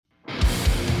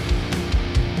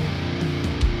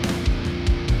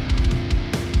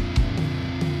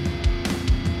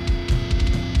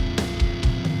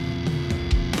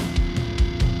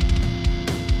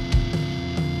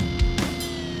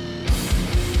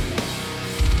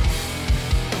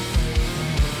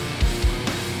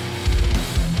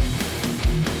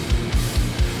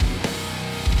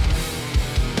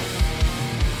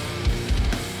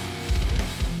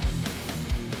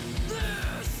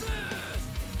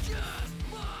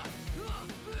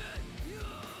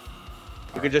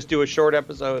We could just do a short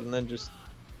episode and then just.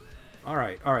 All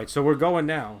right. So we're going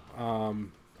now.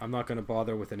 I'm not going to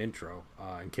bother with an intro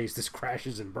in case this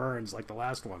crashes and burns like the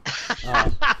last one.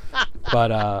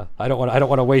 But I don't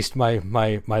want to waste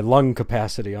my lung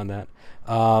capacity on that.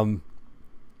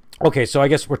 Okay, so I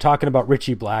guess we're talking about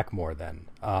Ritchie Blackmore then.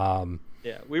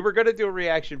 Yeah, we were going to do a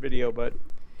reaction video, but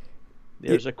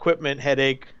there's equipment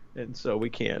headache, and so we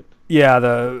can't.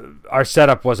 Yeah, our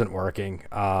setup wasn't working,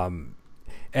 and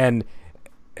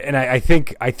I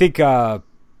think I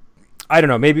don't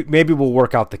know. Maybe we'll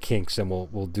work out the kinks and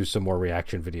we'll do some more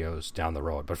reaction videos down the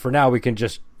road. But for now, we can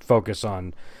just focus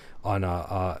on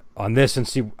this and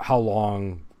see how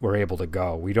long we're able to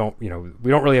go. We don't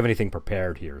really have anything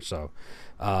prepared here. So,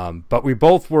 but we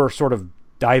both were sort of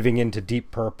diving into Deep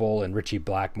Purple and Ritchie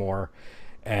Blackmore,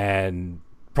 and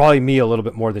probably me a little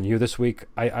bit more than you this week,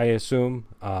 I assume.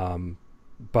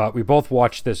 But we both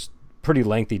watched this pretty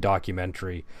lengthy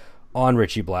documentary on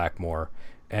Ritchie Blackmore,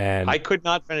 and I could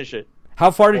not finish it. How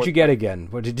far did you get again?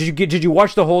 Did you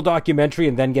watch the whole documentary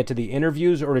and then get to the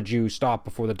interviews, or did you stop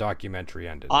before the documentary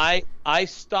ended? I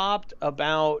stopped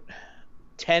about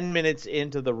 10 minutes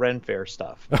into the Ren Fair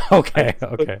stuff. Okay.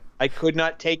 I could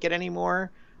not take it anymore.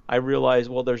 I realized,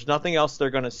 well, there's nothing else they're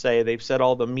going to say. They've said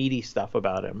all the meaty stuff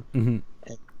about him. Mm-hmm.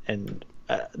 And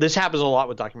this happens a lot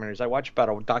with documentaries. I watch about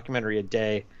a documentary a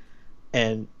day,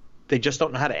 and they just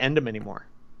don't know how to end them anymore.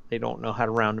 They don't know how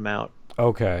to round them out.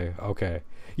 Okay.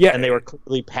 Yeah, and they were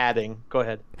clearly padding. Go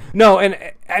ahead. No, and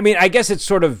I mean, I guess it's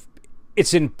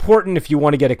important if you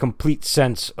want to get a complete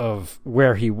sense of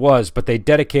where he was, but they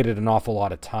dedicated an awful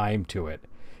lot of time to it.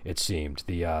 It seemed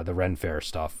the Ren Fair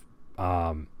stuff.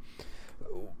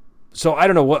 So I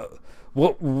don't know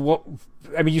what.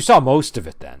 I mean, you saw most of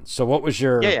it then. So what was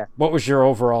your what was your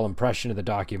overall impression of the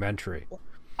documentary?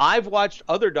 I've watched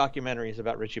other documentaries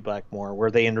about Ritchie Blackmore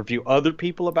where they interview other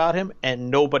people about him, and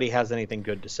nobody has anything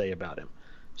good to say about him.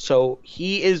 So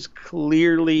he is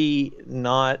clearly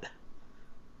not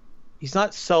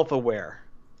self-aware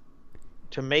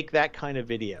to make that kind of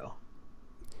video.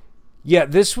 Yeah,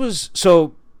 this was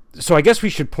so I guess we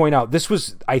should point out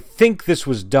I think this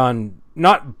was done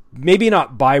maybe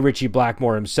not by Ritchie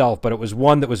Blackmore himself, but it was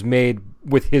one that was made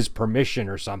with his permission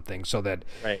or something, so that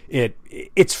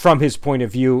it's from his point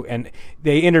of view. And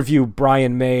they interview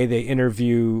Brian May, they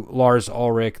interview Lars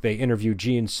Ulrich, they interview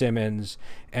Gene Simmons,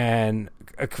 and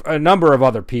a number of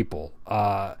other people.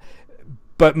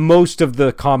 But most of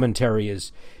the commentary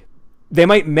is, they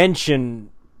might mention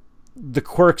the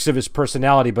quirks of his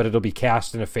personality, but it'll be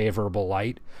cast in a favorable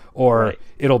light, or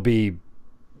it'll be,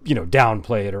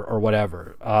 downplayed or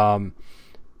whatever.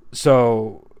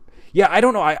 So yeah, I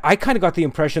don't know. I kind of got the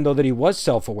impression though that he was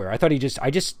self-aware. I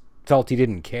just felt he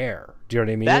didn't care. Do you know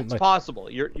what I mean? That's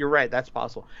possible. You're right. That's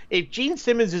possible. If Gene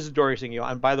Simmons is endorsing you,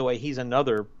 and by the way, he's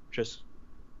another just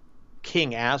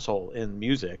king asshole in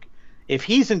music. If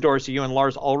he's endorsing you and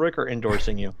Lars Ulrich are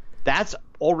endorsing you, that's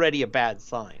already a bad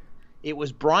sign. It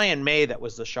was Brian May that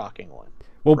was the shocking one.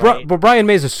 Well, right? Brian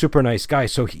May's a super nice guy,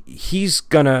 so he's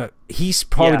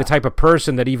probably the type of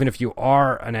person that even if you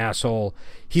are an asshole,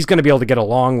 he's going to be able to get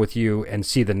along with you and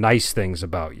see the nice things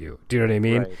about you. Do you know what I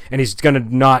mean? Right. And he's going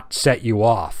to not set you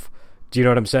off. Do you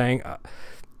know what I'm saying?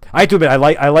 I have to admit,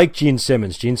 I like Gene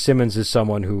Simmons. Gene Simmons is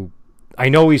someone who, I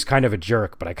know he's kind of a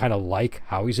jerk, but I kind of like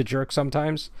how he's a jerk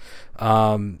sometimes.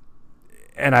 And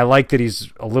I like that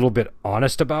he's a little bit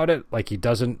honest about it. Like he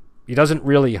doesn't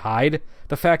really hide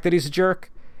the fact that he's a jerk.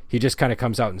 He just kind of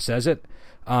comes out and says it.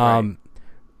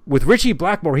 With Ritchie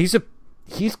Blackmore, he's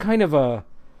kind of a,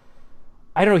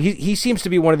 I don't know, he seems to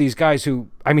be one of these guys who,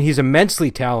 I mean, he's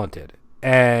immensely talented.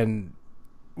 And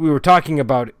we were talking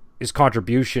about his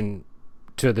contribution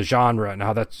to the genre and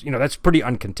how that's pretty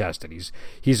uncontested.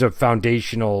 He's a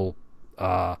foundational,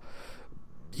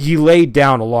 he laid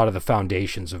down a lot of the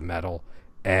foundations of metal.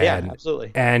 And,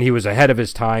 absolutely. And he was ahead of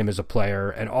his time as a player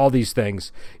and all these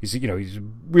things. He's a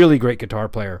really great guitar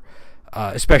player,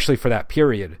 especially for that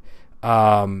period.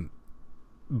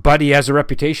 But he has a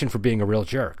reputation for being a real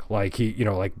jerk. Like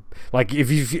like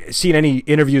if you've seen any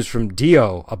interviews from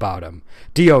Dio about him,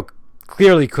 Dio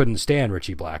clearly couldn't stand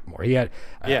Ritchie Blackmore. He had,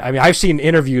 I mean, I've seen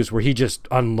interviews where he just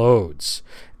unloads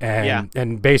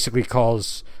and basically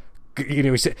calls,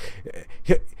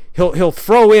 he'll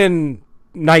throw in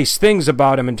nice things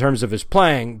about him in terms of his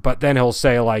playing, but then he'll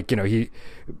say like, he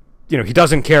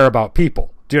doesn't care about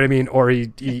people. Do you know what I mean? Or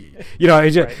he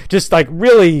just like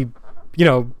really,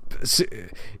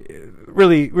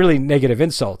 really, really negative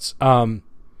insults.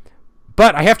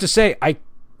 But I have to say, I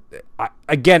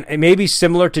it may be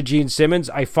similar to Gene Simmons.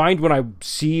 I find when I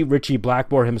see Ritchie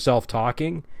Blackmore himself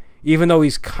talking, even though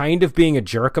he's kind of being a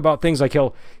jerk about things. Like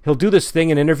he'll do this thing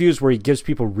in interviews where he gives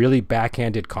people really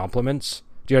backhanded compliments.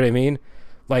 Do you know what I mean?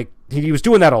 Like he was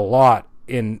doing that a lot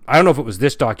in, I don't know if it was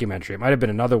this documentary, it might have been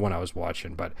another one I was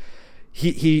watching, but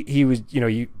he was,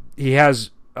 he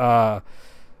has at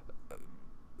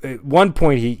one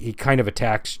point he kind of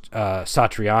attacks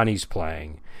Satriani's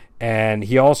playing, and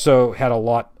he also had a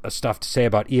lot of stuff to say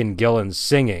about Ian Gillan's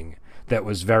singing that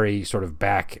was very sort of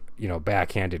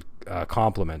backhanded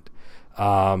compliment.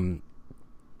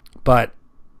 But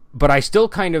I still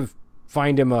kind of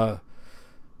find him a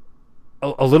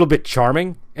little bit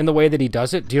charming in the way that he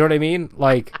does it. Do you know what I mean?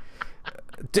 Like,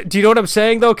 do you know what I'm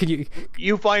saying though? Can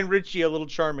you find Richie a little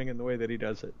charming in the way that he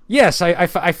does it? Yes, I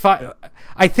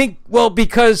think, well,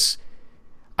 because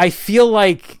I feel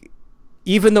like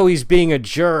even though he's being a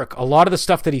jerk, a lot of the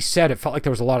stuff that he said, it felt like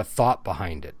there was a lot of thought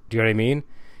behind it. Do you know what I mean?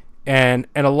 And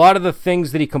a lot of the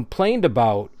things that he complained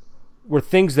about were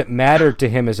things that mattered to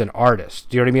him as an artist.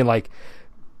 Do you know what I mean?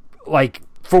 Like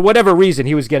for whatever reason,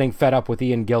 he was getting fed up with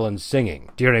Ian Gillan's singing.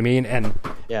 Do you know what I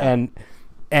mean?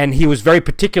 And he was very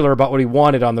particular about what he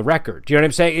wanted on the record. Do you know what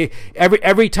I'm saying?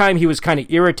 Every time he was kind of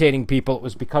irritating people, it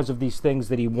was because of these things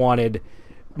that he wanted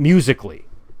musically.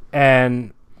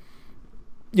 And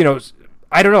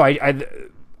I don't know.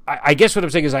 I guess what I'm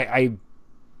saying is I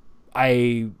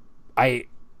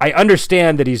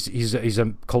understand that he's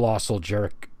a colossal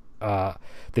jerk. That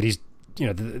he's,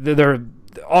 there are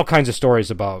all kinds of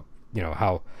stories about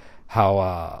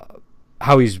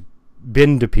how he's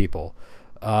been to people.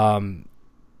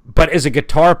 But as a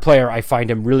guitar player, I find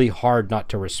him really hard not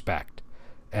to respect,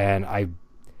 and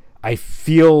I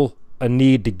feel a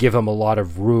need to give him a lot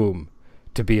of room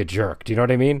to be a jerk. Do you know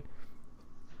what I mean?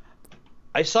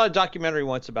 I saw a documentary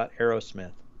once about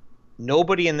Aerosmith.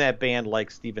 Nobody in that band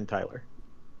likes Steven Tyler.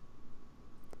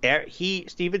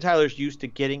 Steven Tyler's used to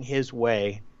getting his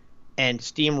way and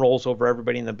steamrolls over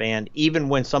everybody in the band, even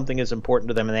when something is important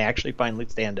to them and they actually finally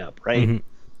stand up, right?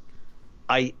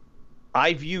 Mm-hmm.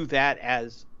 I view that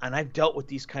as, and I've dealt with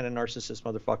these kind of narcissist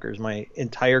motherfuckers my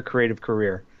entire creative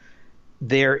career.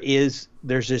 There's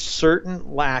this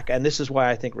certain lack, and this is why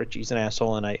I think Richie's an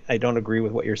asshole, and I don't agree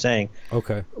with what you're saying.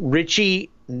 Okay. Richie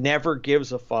never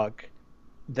gives a fuck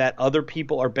that other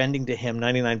people are bending to him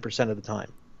 99% of the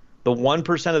time. The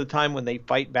 1% of the time when they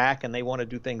fight back and they want to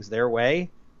do things their way,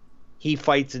 he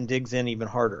fights and digs in even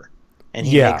harder, and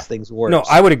he makes things worse. No,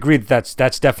 I would agree that's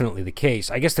definitely the case.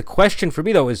 I guess the question for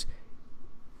me though is,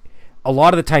 a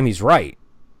lot of the time he's right.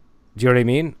 Do you know what I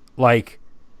mean? Like,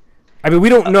 I mean, we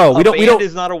don't know. We don't.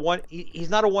 Is not a one.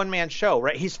 He's not a one-man show,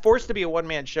 right? He's forced to be a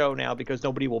one-man show now because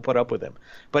nobody will put up with him.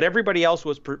 But everybody else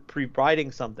was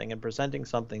providing something and presenting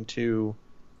something to.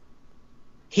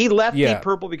 He left Deep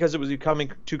Purple because it was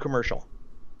becoming too commercial,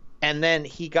 and then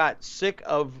he got sick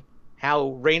of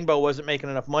how Rainbow wasn't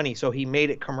making enough money, so he made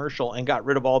it commercial and got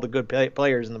rid of all the good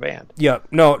players in the band. Yeah,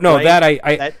 no,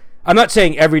 right? I'm not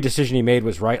saying every decision he made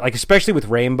was right. Like, especially with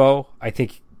Rainbow, I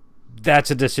think that's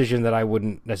a decision that I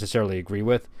wouldn't necessarily agree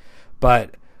with.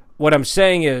 But what I'm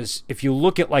saying is, if you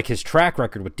look at like his track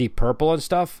record with Deep Purple and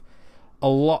stuff,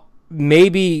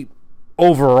 maybe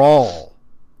overall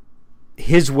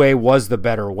his way was the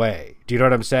better way. Do you know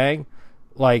what I'm saying?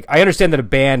 Like, I understand that a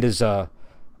band is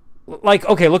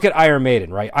okay, look at Iron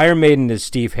Maiden, right? Iron Maiden is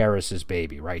Steve Harris's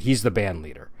baby, right? He's the band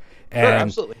leader. And, sure,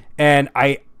 absolutely.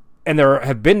 And there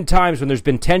have been times when there's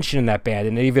been tension in that band,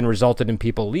 and it even resulted in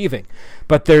people leaving.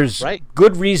 But there's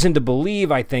good reason to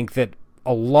believe, I think, that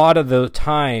a lot of the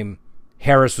time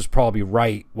Harris was probably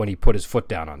right when he put his foot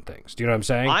down on things. Do you know what I'm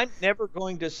saying? I'm never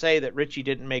going to say that Richie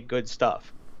didn't make good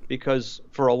stuff, because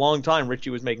for a long time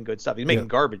Richie was making good stuff. He's making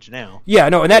garbage now. Yeah,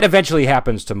 no, and that eventually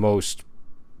happens to most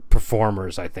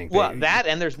performers, I think. Well,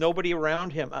 and there's nobody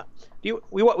around him.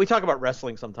 We talk about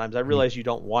wrestling sometimes. I realize you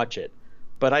don't watch it,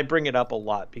 but I bring it up a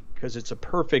lot because it's a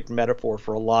perfect metaphor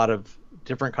for a lot of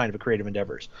different kind of creative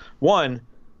endeavors. One,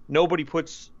 nobody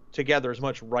puts together as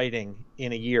much writing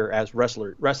in a year as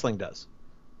wrestling does.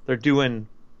 They're doing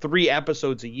 3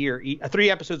 episodes a year, 3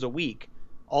 episodes a week,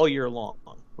 all year long,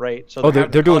 right? So they're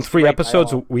doing 3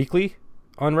 episodes weekly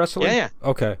on wrestling? Yeah.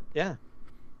 Okay. Yeah.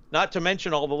 Not to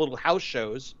mention all the little house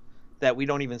shows that we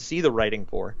don't even see the writing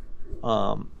for.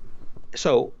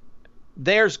 So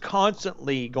there's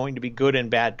constantly going to be good and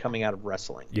bad coming out of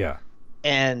wrestling. Yeah.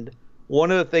 And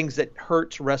one of the things that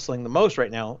hurts wrestling the most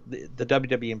right now, the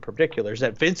WWE in particular, is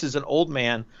that Vince is an old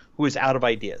man who is out of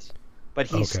ideas. But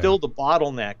he's still the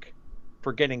bottleneck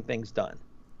for getting things done.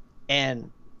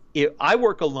 And I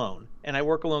work alone, and I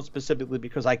work alone specifically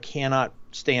because I cannot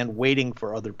stand waiting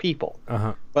for other people.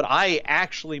 Uh-huh. But I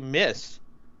actually miss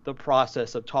the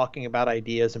process of talking about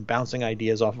ideas and bouncing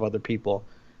ideas off of other people.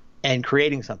 and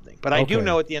creating something. But I do Okay.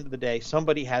 know at the end of the day,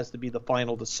 somebody has to be the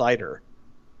final decider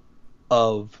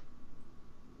of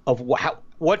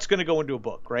what's going to go into a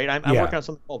book, right? I'm Yeah. working on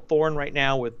something called Thorn right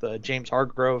now with James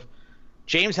Hargrove.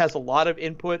 James has a lot of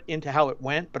input into how it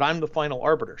went, but I'm the final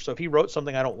arbiter. So if he wrote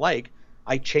something I don't like,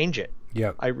 I change it.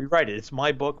 Yeah. I rewrite it. It's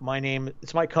my book, my name,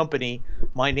 it's my company,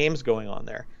 my name's going on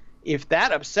there. If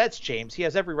that upsets James, he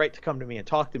has every right to come to me and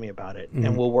talk to me about it,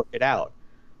 and we'll work it out.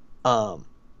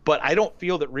 But I don't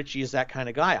feel that Richie is that kind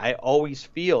of guy. I always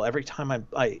feel every time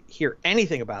I hear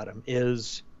anything about him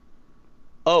is,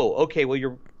 oh, okay,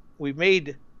 well, we've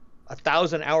made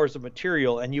 1,000 hours of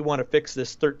material and you want to fix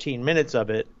this 13 minutes of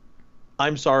it.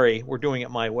 I'm sorry, we're doing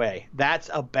it my way. That's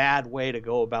a bad way to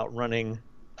go about running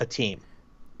a team.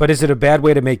 But is it a bad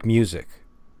way to make music?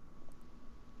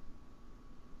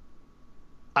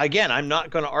 Again, I'm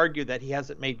not going to argue that he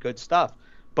hasn't made good stuff,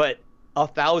 but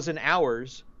 1,000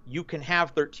 hours, you can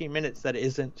have 13 minutes that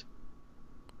isn't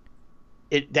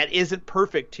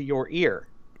perfect to your ear.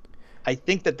 I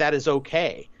think that is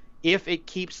okay if it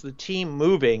keeps the team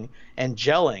moving and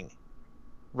gelling,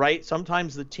 right?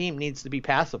 Sometimes the team needs to be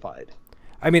pacified.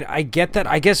 I mean, I get that.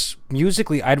 I guess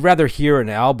musically, I'd rather hear an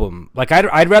album. Like,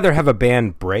 I'd rather have a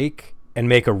band break and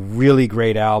make a really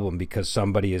great album because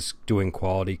somebody is doing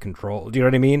quality control. Do you know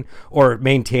what I mean? Or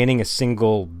maintaining a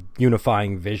single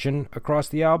unifying vision across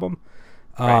the album.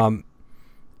 Right.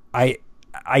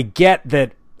 I get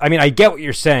that. I mean, I get what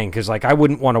you're saying because, like, I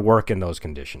wouldn't want to work in those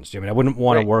conditions. I mean, I wouldn't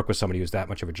want to work with somebody who's that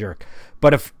much of a jerk.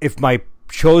 But if my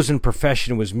chosen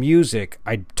profession was music,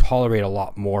 I'd tolerate a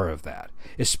lot more of that,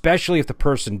 especially if the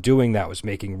person doing that was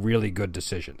making really good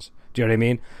decisions. Do you know what I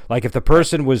mean? Like, if the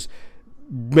person was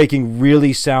making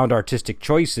really sound artistic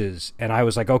choices and I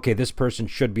was like, okay, this person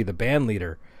should be the band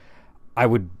leader, I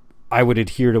would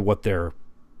adhere to what they're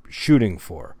shooting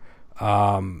for.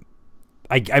 I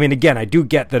mean, again, I do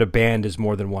get that a band is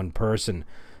more than one person,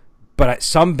 but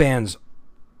some bands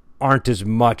aren't as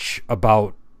much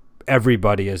about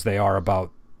everybody as they are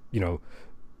about,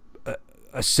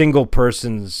 a single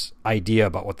person's idea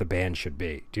about what the band should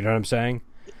be. Do you know what I'm saying?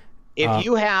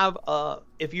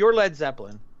 If you're Led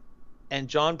Zeppelin and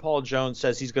John Paul Jones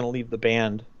says he's going to leave the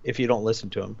band if you don't listen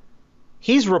to him,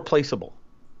 he's replaceable,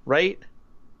 right?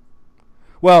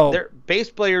 Well, their bass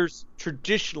players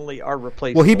traditionally are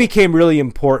replaceable. Well, he became really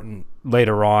important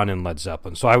later on in Led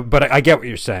Zeppelin. So I get what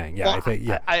you're saying. Yeah, well, I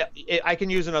think I can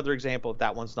use another example if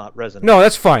that one's not resonant. No,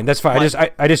 that's fine. That's fine.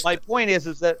 I just my point is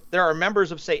that there are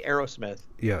members of, say, Aerosmith,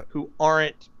 who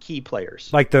aren't key players,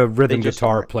 like the rhythm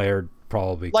guitar player,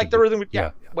 probably like the rhythm.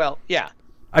 Yeah. Well, yeah.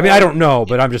 I mean, I don't know,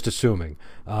 but I'm just assuming.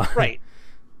 Right.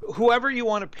 Whoever you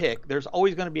want to pick, there's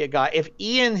always going to be a guy. If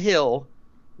Ian Hill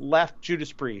left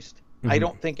Judas Priest, I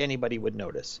don't think anybody would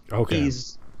notice. Okay.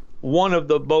 He's one of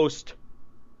the most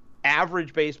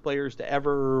average bass players to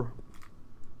ever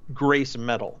grace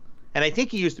metal. And I think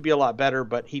he used to be a lot better,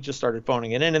 but he just started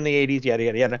phoning it in the 80s, yada,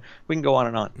 yada, yada. We can go on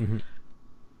and on. Mm-hmm.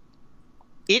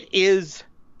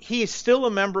 He is still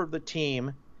a member of the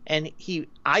team, and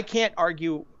I can't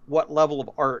argue what level of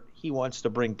art he wants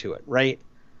to bring to it, right?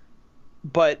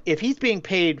 But if he's being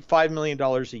paid $5 million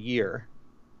a year,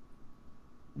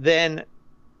 then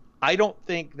I don't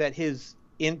think that his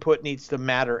input needs to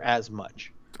matter as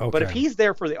much. Okay. But if he's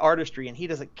there for the artistry and he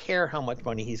doesn't care how much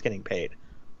money he's getting paid,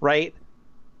 right?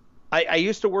 I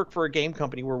used to work for a game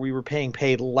company where we were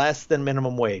paid less than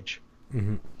minimum wage.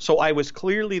 Mm-hmm. So I was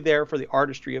clearly there for the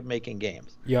artistry of making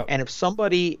games. Yep. And if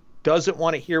somebody doesn't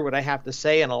want to hear what I have to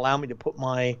say and allow me to put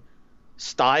my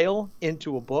style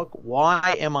into a book,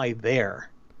 why am I there?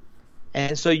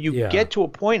 And so you get to a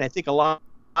point, I think a lot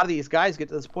of these guys get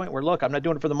to this point where, look, I'm not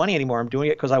doing it for the money anymore. I'm doing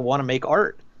it because I want to make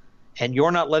art. And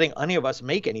you're not letting any of us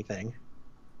make anything.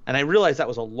 And I realized that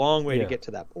was a long way to get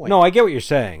to that point. No, I get what you're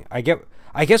saying. I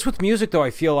guess with music, though,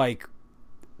 I feel like,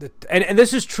 and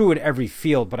this is true in every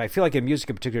field, but I feel like in music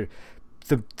in particular,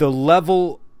 the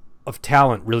level of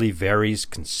talent really varies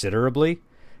considerably.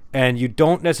 And you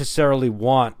don't necessarily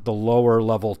want the lower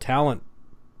level talent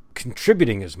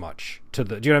contributing as much to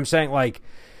do you know what I'm saying? Like,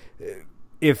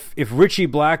 if Richie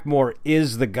Blackmore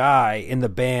is the guy in the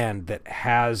band that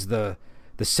has the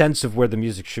sense of where the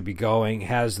music should be going,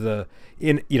 has the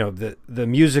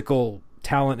musical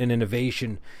talent and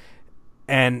innovation,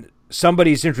 and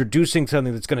somebody's introducing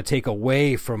something that's going to take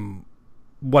away from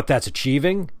what that's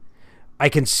achieving, I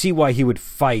can see why he would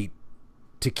fight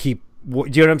to keep. Do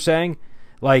you know what I'm saying?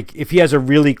 Like, if he has a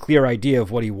really clear idea of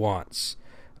what he wants,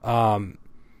 I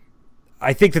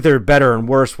think that there are better and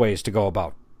worse ways to go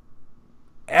about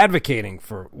advocating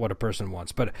for what a person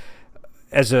wants. But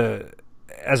as a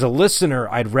listener,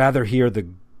 I'd rather hear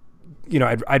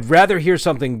I'd rather hear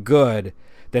something good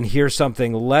than hear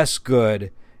something less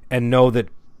good and know that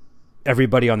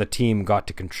everybody on the team got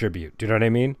to contribute. Do you know what I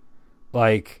mean?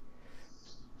 Like,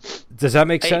 does that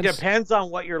make sense? It depends on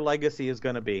what your legacy is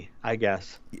going to be, I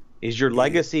guess. Is your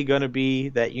legacy going to be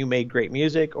that you made great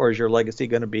music, or is your legacy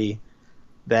going to be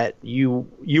that you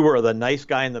were the nice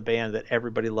guy in the band that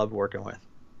everybody loved working with?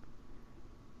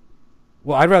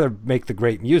 Well, I'd rather make the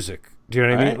great music. Do you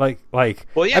know what I mean? Like.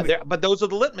 Well, yeah, but those are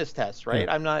the litmus tests, right?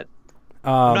 Yeah. I'm not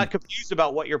confused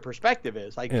about what your perspective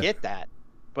is. I get that,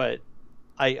 but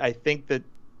I think that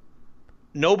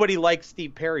nobody likes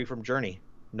Steve Perry from Journey.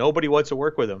 Nobody wants to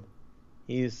work with him.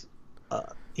 He's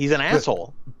an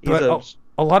asshole.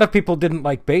 A lot of people didn't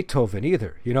like Beethoven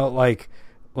either.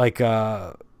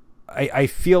 I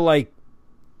feel like,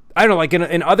 I don't know, like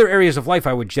in other areas of life,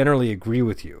 I would generally agree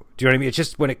with you. Do you know what I mean? It's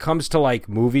just when it comes to like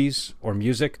movies or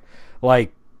music,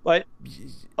 like. But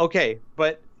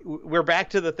we're back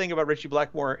to the thing about Richie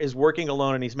Blackmore is working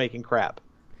alone and he's making crap.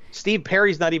 Steve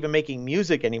Perry's not even making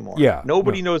music anymore. Yeah.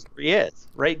 Nobody knows where he is,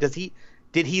 right?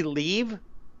 Did he leave?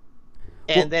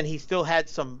 And then he still had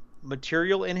some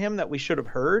material in him that we should have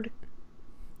heard.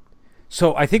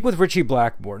 So I think with Richie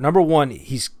Blackmore, number one,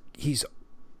 he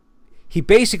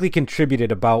basically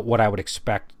contributed about what I would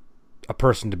expect a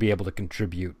person to be able to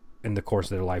contribute in the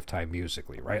course of their lifetime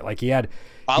musically, right? Like he had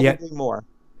more.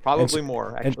 Probably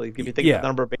more, actually, if you think of the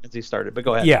number of bands he started. But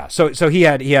go ahead. Yeah, so he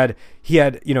had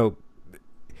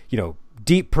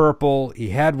Deep Purple, he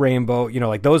had Rainbow,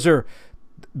 like those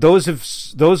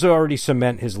already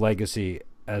cement his legacy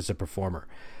as a performer.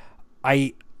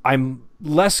 I'm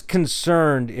less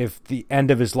concerned if the end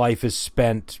of his life is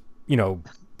spent,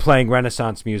 playing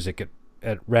Renaissance music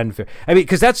at Ren Fair. I mean,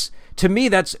 because that's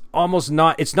almost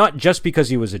not. It's not just because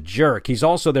he was a jerk. He's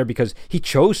also there because he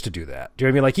chose to do that. Do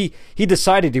you know what I mean? Like he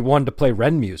decided he wanted to play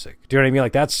Ren music. Do you know what I mean?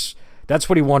 Like that's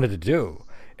what he wanted to do,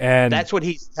 and that's what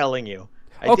he's telling you.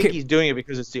 I think he's doing it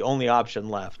because it's the only option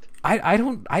left. I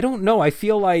don't know. I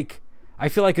feel like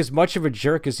as much of a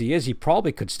jerk as he is, he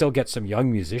probably could still get some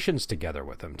young musicians together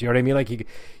with him. Do you know what I mean? Like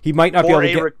he might not be able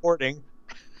to get recording.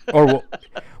 Or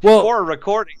a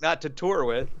recording, not to tour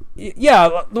with.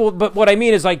 Yeah, but what I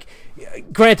mean is, like,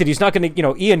 granted, he's not going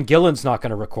to, Ian Gillan's not going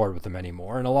to record with him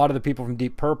anymore, and a lot of the people from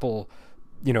Deep Purple,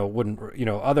 wouldn't,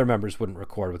 other members wouldn't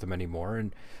record with him anymore,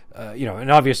 and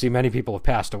and obviously many people have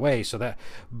passed away, so that,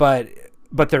 but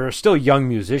there are still young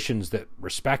musicians that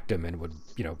respect him and would,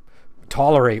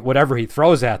 tolerate whatever he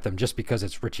throws at them just because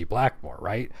it's Richie Blackmore,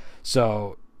 right?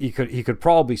 So he could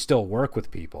probably still work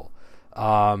with people.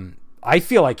 I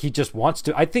feel like he just wants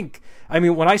to.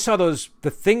 When I saw the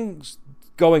things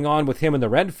going on with him in the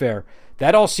Ren Fair,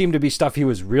 that all seemed to be stuff he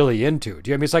was really into. Do you know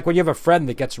what I mean? It's like when you have a friend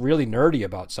that gets really nerdy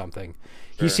about something.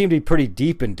 Sure. He seemed to be pretty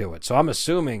deep into it. So I'm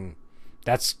assuming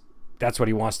that's what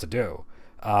he wants to do.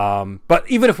 But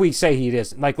even if we say he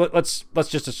is, like, let's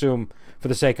just assume for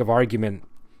the sake of argument,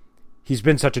 he's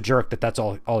been such a jerk that that's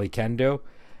all he can do.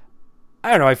 I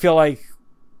don't know. I feel like,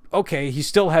 okay, he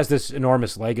still has this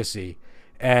enormous legacy.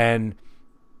 And,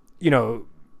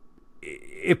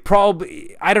 it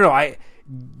probably, I don't know,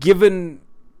 given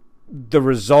the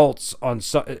results on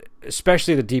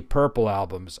especially the Deep Purple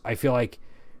albums, I feel like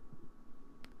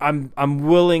I'm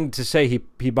willing to say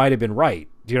he might have been right.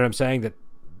 Do you know what I'm saying?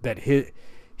 That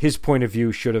his point of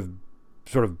view should have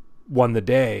sort of won the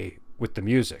day with the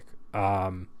music.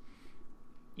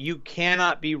 You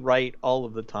cannot be right all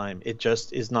of the time. It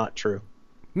just is not true.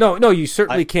 No, you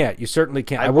certainly can't. You certainly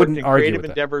can't. I wouldn't argue with that. I've worked in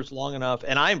creative endeavors long enough,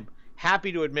 and I'm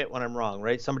happy to admit when I'm wrong,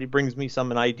 right? Somebody brings me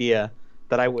an idea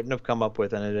that I wouldn't have come up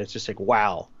with, and it's just like,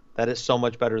 wow, that is so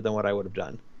much better than what I would have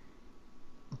done.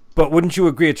 But wouldn't you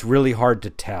agree it's really hard to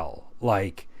tell?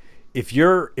 Like, if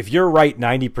you're right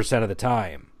 90% of the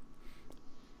time,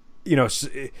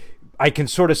 I can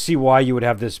sort of see why you would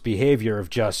have this behavior of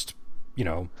just, do you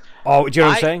know what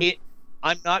I'm saying?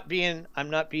 I'm not being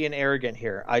arrogant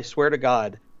here. I swear to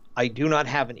God, I do not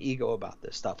have an ego about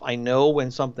this stuff. I know when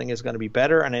something is going to be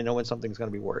better, and I know when something's going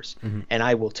to be worse. Mm-hmm. And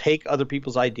I will take other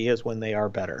people's ideas when they are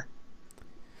better.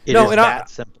 It is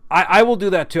that simple. I will do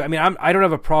that too. I mean, I don't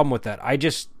have a problem with that. I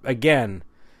just, again,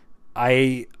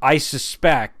 I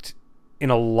suspect in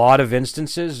a lot of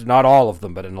instances, not all of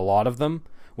them, but in a lot of them,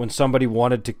 when somebody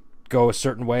wanted to go a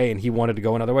certain way and he wanted to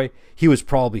go another way, he was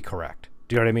probably correct.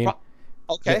 Do you know what I mean?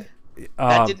 Okay.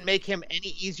 That didn't make him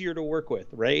any easier to work with,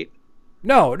 right?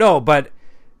 No, but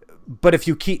if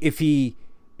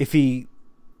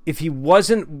he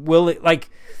wasn't willing, like,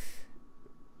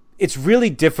 it's really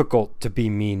difficult to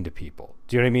be mean to people.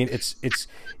 Do you know what I mean?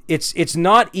 It's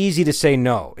not easy to say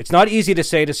no. It's not easy to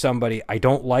say to somebody, I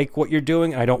don't like what you're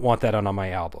doing and I don't want that on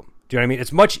my album. Do you know what I mean?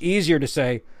 It's much easier to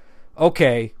say,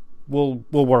 okay, we'll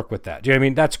work with that. Do you know what I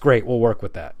mean? That's great. We'll work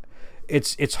with that.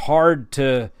 It's hard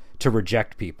to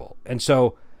reject people. And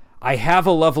so I have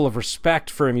a level of respect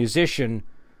for a musician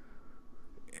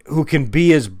who can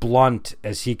be as blunt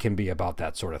as he can be about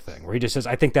that sort of thing, where he just says,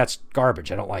 I think that's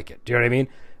garbage. I don't like it. Do you know what I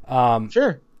mean?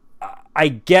 Sure. I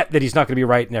get that he's not going to be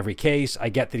right in every case. I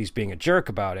get that he's being a jerk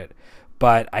about it,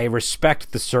 but I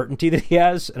respect the certainty that he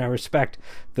has, and I respect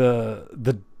the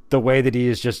way that he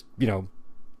is just,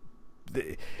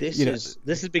 this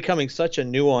is becoming such a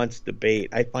nuanced debate.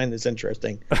 I find this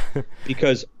interesting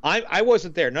because I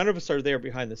wasn't there. None of us are there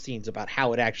behind the scenes about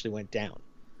how it actually went down.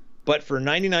 But for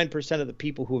 99% of the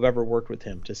people who have ever worked with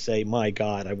him to say, my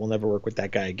God, I will never work with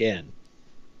that guy again,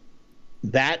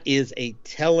 that is a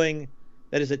telling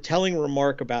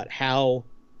remark about how,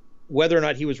 whether or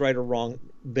not he was right or wrong,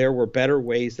 there were better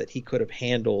ways that he could have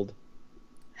handled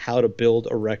how to build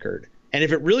a record. And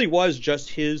if it really was just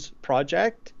his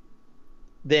project,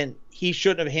 then he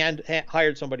shouldn't have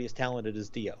hired somebody as talented as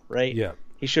Dio, right? Yeah.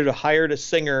 He should have hired a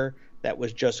singer that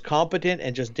was just competent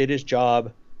and just did his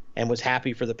job and was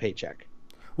happy for the paycheck.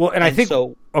 Well, and I think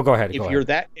so. Oh, go ahead. If you're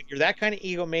that kind of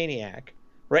egomaniac,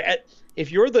 right? If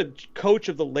you're the coach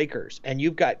of the Lakers and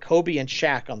you've got Kobe and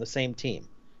Shaq on the same team,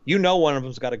 one of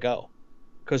them's got to go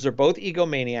because they're both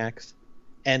egomaniacs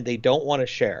and they don't want to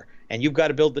share. And you've got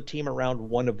to build the team around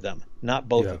one of them, not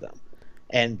both of them.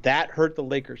 And that hurt the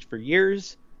Lakers for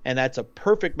years. And that's a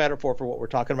perfect metaphor for what we're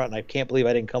talking about. And I can't believe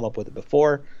I didn't come up with it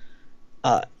before.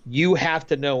 You have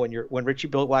to know when Richie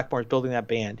Blackmore is building that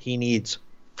band, he needs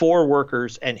 4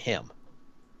 workers and him.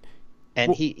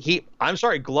 And I'm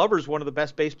sorry, Glover's one of the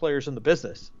best bass players in the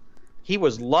business. He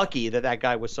was lucky that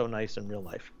guy was so nice in real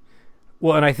life.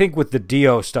 Well, and I think with the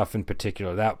Dio stuff in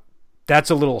particular, that's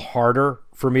a little harder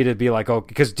for me to be like, oh,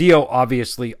 because Dio's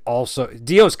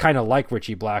kind of like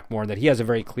Richie Blackmore, that he has a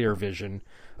very clear vision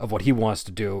of what he wants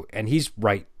to do, and he's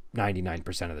right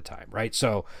 99% of the time, right?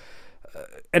 So,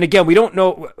 and again, we don't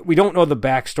know the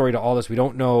backstory to all this. We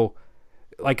don't know,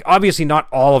 like, obviously not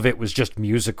all of it was just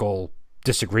musical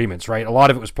disagreements, right? A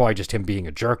lot of it was probably just him being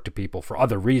a jerk to people for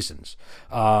other reasons.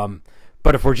 But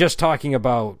if we're just talking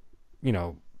about,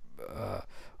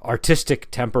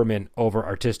 artistic temperament over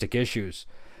artistic issues,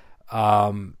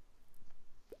 I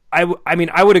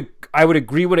would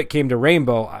agree when it came to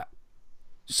Rainbow.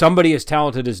 Somebody as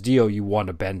talented as Dio, you want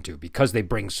to bend to because they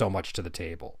bring so much to the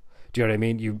table. Do you know what I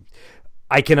mean?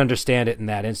 I can understand it in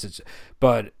that instance,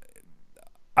 but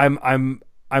I'm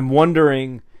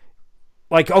wondering,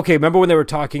 like, okay, remember when they were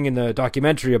talking in the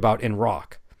documentary about In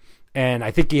Rock, and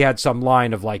I think he had some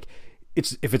line of like,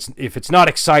 if it's not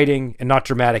exciting and not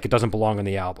dramatic, it doesn't belong on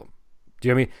the album. Do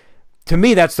you know what I mean? To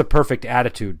me, that's the perfect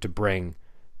attitude to bring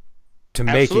to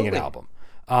making an album.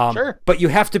 Sure. But you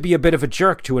have to be a bit of a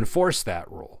jerk to enforce that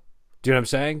rule. Do you know what I'm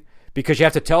saying? Because you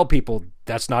have to tell people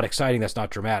that's not exciting, that's not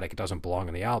dramatic, it doesn't belong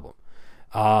on the album.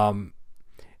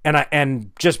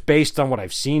 And just based on what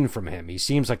I've seen from him, he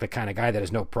seems like the kind of guy that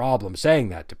has no problem saying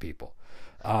that to people.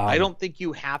 I don't think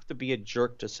you have to be a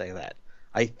jerk to say that.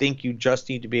 I think you just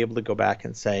need to be able to go back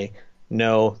and say,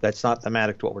 no, that's not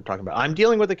thematic to what we're talking about. I'm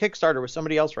dealing with a Kickstarter with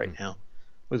somebody else right now,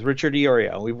 with Richard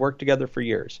Iorio. We've worked together for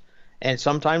years. And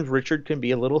sometimes Richard can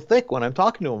be a little thick when I'm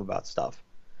talking to him about stuff.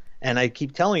 And I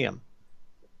keep telling him,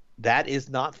 that is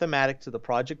not thematic to the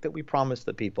project that we promised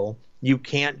the people. You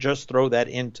can't just throw that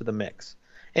into the mix.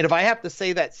 And if I have to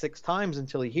say that 6 times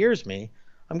until he hears me,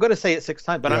 I'm going to say it 6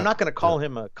 times. But I'm not going to call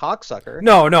him a cocksucker.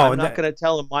 No. I'm not going to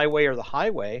tell him my way or the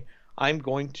highway. I'm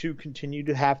going to continue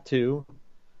to have to.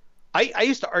 I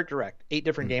used to art direct 8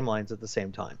 different game lines at the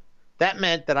same time. That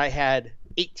meant that I had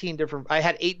 8 different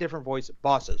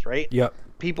bosses, right? Yep.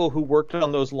 People who worked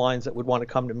on those lines that would want to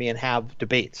come to me and have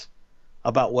debates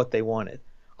about what they wanted.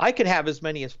 I could have as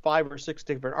many as 5 or 6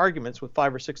 different arguments with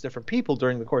 5 or 6 different people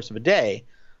during the course of a day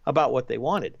about what they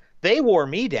wanted. They wore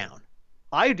me down.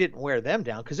 I didn't wear them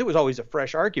down because it was always a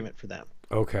fresh argument for them.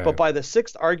 Okay. But by the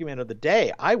 6th argument of the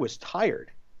day, I was tired.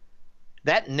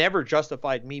 That never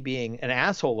justified me being an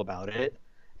asshole about it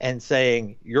and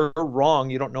saying, you're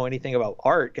wrong, you don't know anything about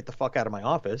art, get the fuck out of my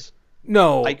office.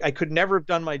 No. I could never have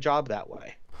done my job that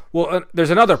way. Well,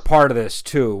 there's another part of this,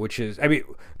 too, which is,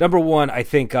 number one, I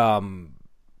think I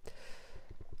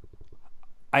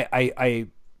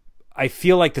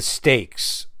feel like the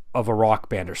stakes of a rock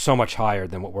band are so much higher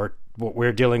than what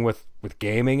we're dealing with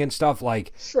gaming and stuff.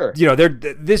 Like, sure,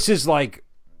 this is like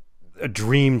a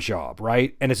dream job,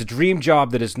 right? And it's a dream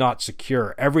job that is not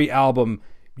secure. Every album,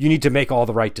 you need to make all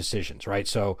the right decisions, right?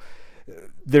 So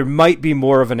there might be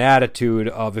more of an attitude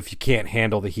of, if you can't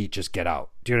handle the heat, just get out.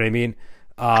 Do you know what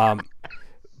I mean?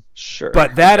 Sure.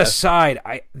 But that aside,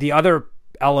 the other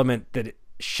element that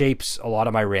shapes a lot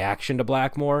of my reaction to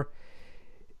Blackmore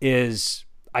is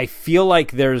I feel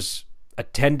like there's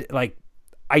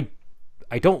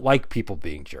I don't like people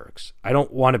being jerks. I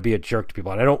don't want to be a jerk to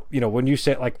people. And I don't, when you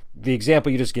say, like the example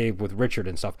you just gave with Richard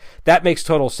and stuff, that makes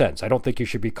total sense. I don't think you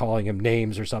should be calling him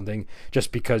names or something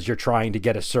just because you're trying to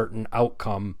get a certain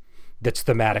outcome that's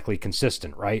thematically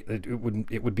consistent, right? It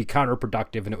would be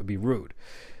counterproductive and it would be rude.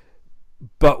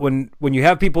 But when you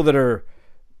have people that are,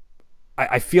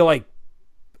 I feel like,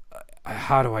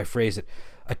 how do I phrase it?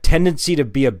 A tendency to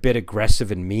be a bit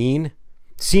aggressive and mean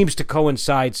seems to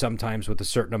coincide sometimes with a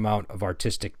certain amount of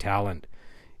artistic talent,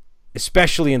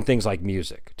 especially in things like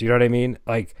music. Do you know what I mean?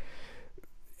 Like,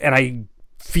 and I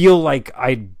feel like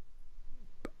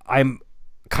I'm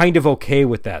kind of okay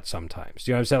with that sometimes.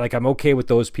 You know what I'm saying? Like, I'm okay with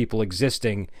those people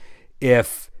existing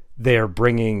if they're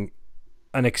bringing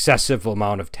an excessive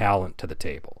amount of talent to the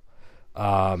table.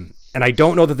 And I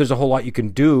don't know that there's a whole lot you can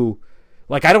do.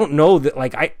 Like, I don't know that,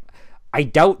 like, I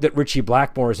doubt that Ritchie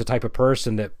Blackmore is the type of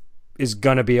person that is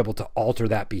going to be able to alter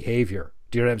that behavior.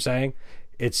 Do you know what I'm saying?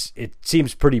 It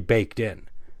seems pretty baked in.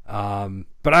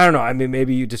 But I don't know. I mean,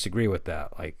 maybe you disagree with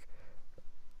that. Like,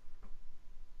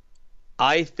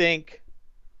 I think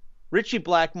Ritchie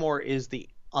Blackmore is the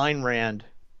Ayn Rand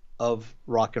of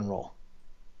rock and roll.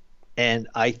 And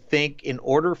I think in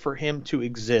order for him to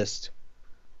exist,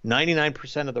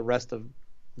 99% of the rest of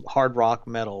hard rock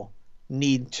metal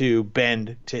need to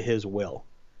bend to his will,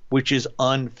 which is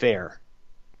unfair.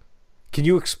 Can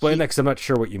you explain that? Because I'm not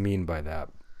sure what you mean by that.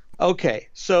 Okay,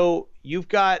 so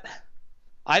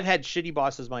I've had shitty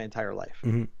bosses my entire life.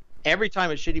 Mm-hmm. Every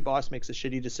time a shitty boss makes a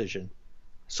shitty decision,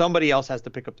 somebody else has to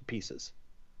pick up the pieces.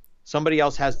 Somebody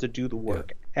else has to do the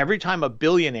work. Yeah. Every time a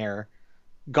billionaire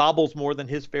gobbles more than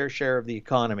his fair share of the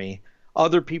economy,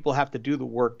 other people have to do the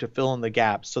work to fill in the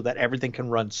gaps so that everything can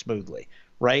run smoothly,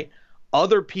 right?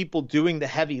 Other people doing the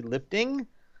heavy lifting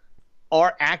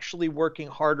are actually working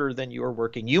harder than you're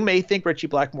working. You may think Ritchie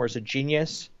Blackmore is a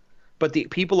genius, but the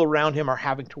people around him are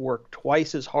having to work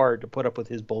twice as hard to put up with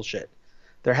his bullshit.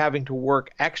 They're having to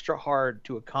work extra hard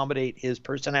to accommodate his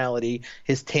personality,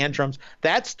 his tantrums.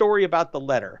 That story about the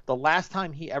letter, the last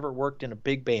time he ever worked in a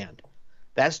big band,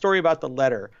 that story about the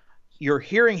letter, you're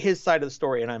hearing his side of the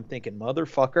story, and I'm thinking,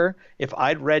 motherfucker, if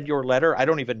I'd read your letter, I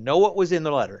don't even know what was in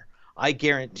the letter. I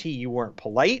guarantee you weren't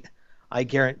polite. I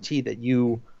guarantee that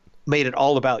you made it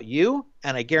all about you,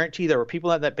 and I guarantee there were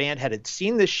people at that band had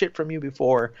seen this shit from you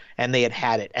before, and they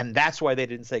had it, and that's why they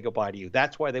didn't say goodbye to you.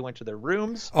 That's why they went to their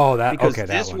rooms. Oh, that because okay.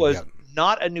 This that was yep.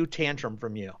 not a new tantrum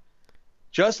from you.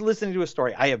 Just listening to a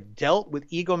story. I have dealt with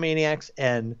egomaniacs,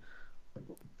 and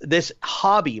this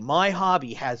hobby, my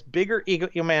hobby, has bigger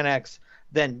egomaniacs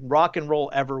than rock and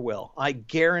roll ever will. I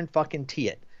guarantee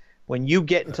it. When you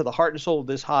get into the heart and soul of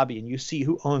this hobby, and you see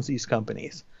who owns these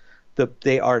companies.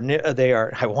 They are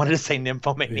I wanted to say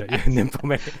nymphomaniacs. Yeah,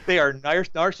 nymphomaniacs. They are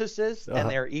narcissists and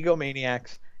they are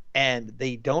egomaniacs, and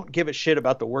they don't give a shit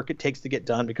about the work it takes to get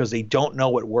done because they don't know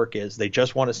what work is. They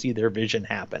just want to see their vision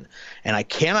happen. And I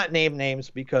cannot name names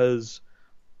because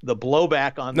the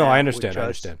blowback on that. No, I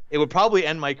understand. It would probably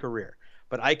end my career.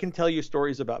 But I can tell you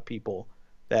stories about people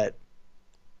that,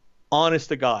 honest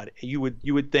to God, you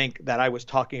would think that I was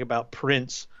talking about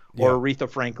Prince or Aretha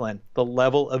Franklin, the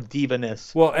level of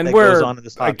divaness that goes on in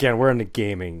this topic. Again, we're in the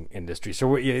gaming industry,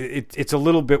 so it's a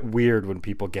little bit weird when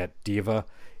people get diva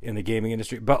in the gaming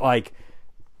industry. But like,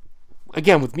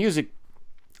 again, with music,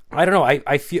 I don't know.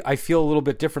 I feel a little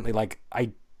bit differently. Like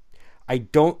I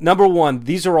don't. Number one,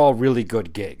 these are all really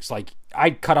good gigs. Like,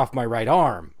 I'd cut off my right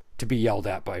arm to be yelled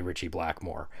at by Ritchie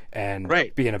Blackmore and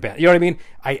be in a band. You know what I mean?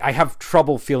 I have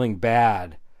trouble feeling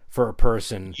bad for a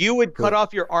person. You would cut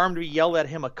off your arm to yell at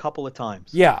him a couple of times.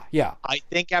 Yeah. I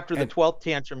think after the 12th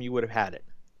tantrum, you would have had it.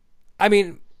 I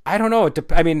mean, I don't know.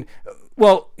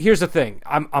 Well, here's the thing.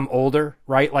 I'm older,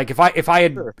 right? Like if I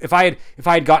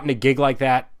had gotten a gig like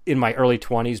that in my early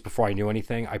 20s before I knew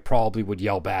anything, I probably would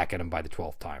yell back at him by the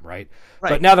 12th time, right?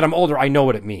 But now that I'm older, I know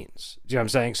what it means. Do you know what I'm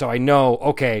saying? So I know,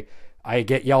 okay, I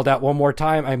get yelled at one more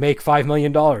time, I make $5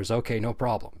 million. Okay, no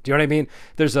problem. Do you know what I mean?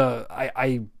 There's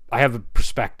I have a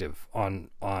perspective on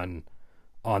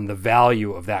the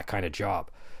value of that kind of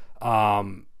job.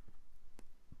 But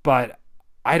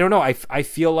I don't know. I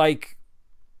feel like,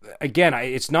 again,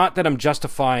 it's not that I'm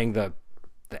justifying the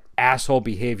asshole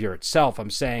behavior itself.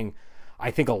 I'm saying I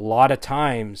think a lot of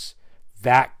times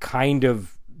that kind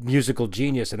of musical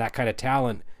genius and that kind of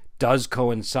talent does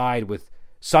coincide with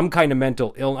some kind of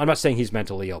mental illness. I'm not saying he's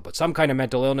mentally ill, but some kind of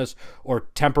mental illness or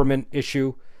temperament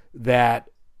issue that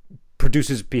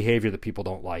produces behavior that people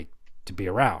don't like to be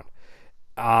around.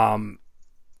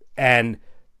 And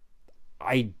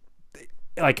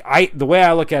the way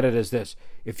I look at it is this: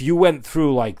 if you went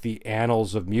through like the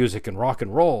annals of music and rock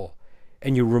and roll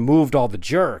and you removed all the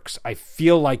jerks, I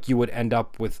feel like you would end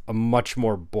up with a much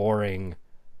more boring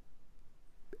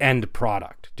end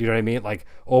product. Do you know what I mean? Like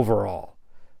overall.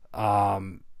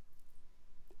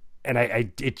 And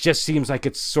it just seems like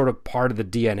it's sort of part of the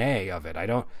DNA of it. I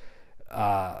don't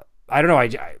know.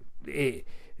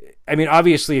 I mean,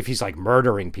 obviously if he's like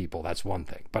murdering people, that's one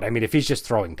thing, but I mean, if he's just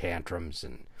throwing tantrums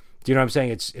and, do you know what I'm saying?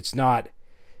 It's not,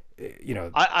 you know,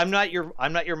 I'm not your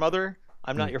mother.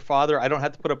 I'm not your father. I don't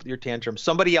have to put up with your tantrums.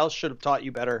 Somebody else should have taught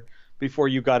you better before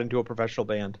you got into a professional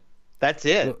band. That's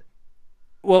it.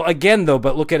 Well, again though,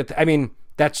 but look at it. I mean,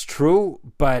 that's true,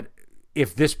 but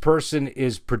if this person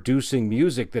is producing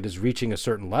music that is reaching a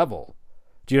certain level,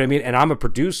 do you know what I mean? And I'm a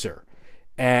producer.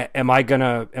 Am I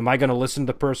gonna listen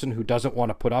to the person who doesn't want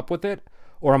to put up with it,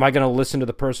 or am I gonna listen to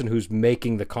the person who's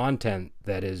making the content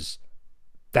that is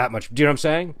that much? Do you know what I'm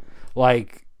saying?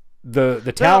 Like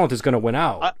the talent is gonna win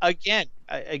out.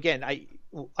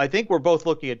 I think we're both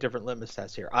looking at different litmus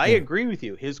tests here. I agree with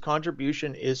you. His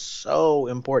contribution is so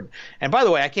important. And by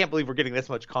the way, I can't believe we're getting this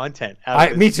much content out of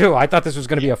this. Me too. I thought this was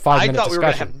going to be a 5-minute discussion. I thought we were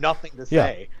going to have nothing to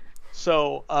say.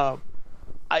 So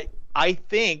I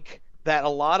think that a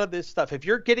lot of this stuff, if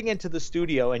you're getting into the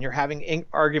studio and you're having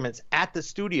arguments at the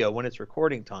studio when it's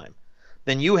recording time,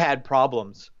 then you had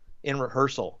problems in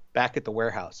rehearsal back at the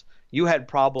warehouse. You had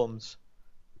problems,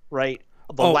 right,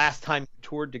 last time you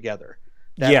toured together.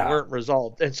 That weren't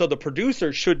resolved. And so the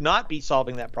producer should not be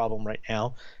solving that problem right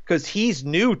now because he's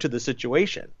new to the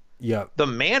situation. Yeah. The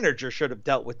manager should have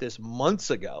dealt with this months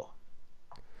ago.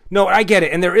 No, I get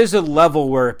it. And there is a level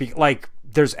where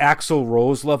there's Axl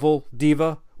Rose level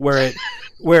diva where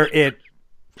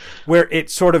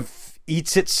it sort of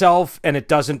eats itself and it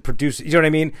doesn't produce, you know what I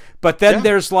mean? But then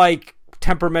there's like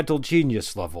temperamental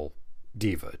genius level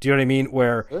diva. Do you know what I mean?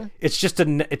 Where it's just a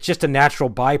natural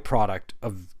byproduct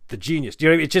of the genius. Do you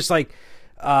know what I mean? It's just like,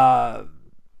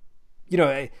 you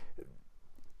know,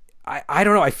 I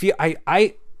don't know. I feel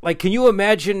I like. Can you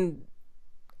imagine?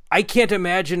 I can't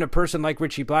imagine a person like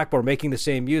Ritchie Blackmore making the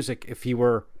same music if he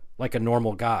were like a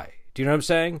normal guy. Do you know what I'm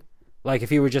saying? Like if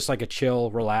he were just like a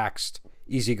chill, relaxed,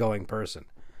 easygoing person.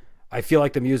 I feel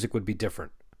like the music would be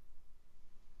different.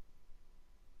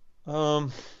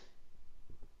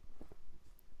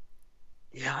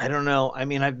 Yeah, I don't know. I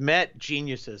mean, I've met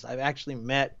geniuses. I've actually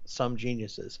met some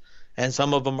geniuses, and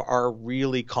some of them are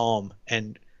really calm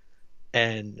and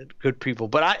good people.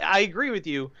 But I agree with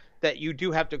you that you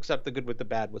do have to accept the good with the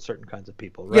bad with certain kinds of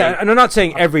people, right? Yeah, and I'm not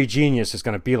saying every genius is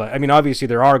going to be like. I mean, obviously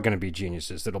there are going to be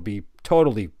geniuses that'll be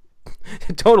totally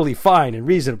fine and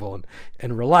reasonable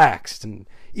and relaxed and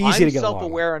easy to get along with. I'm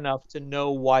self-aware enough to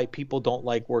know why people don't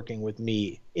like working with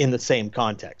me in the same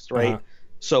context, right? Uh-huh.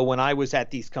 So when I was at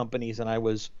these companies and I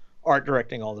was art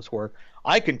directing all this work,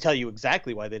 I can tell you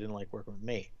exactly why they didn't like working with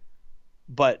me.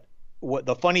 But what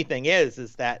the funny thing is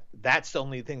that that's the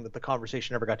only thing that the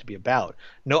conversation ever got to be about.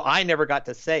 No, I never got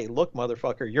to say, look,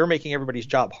 motherfucker, you're making everybody's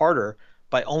job harder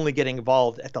by only getting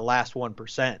involved at the last 1%.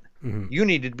 Mm-hmm. You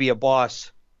needed to be a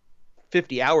boss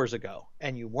 50 hours ago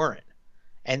and you weren't.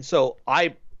 And so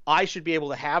I should be able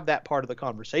to have that part of the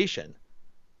conversation.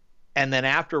 And then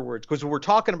afterwards, because we're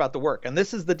talking about the work, and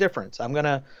this is the difference. I'm going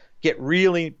to get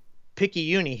really picky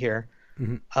uni here.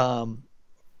 Mm-hmm.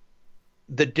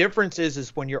 The difference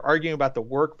is when you're arguing about the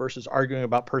work versus arguing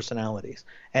about personalities.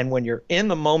 And when you're in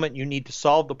the moment, you need to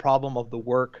solve the problem of the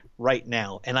work right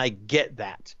now. And I get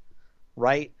that,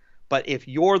 right? But if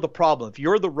you're the problem, if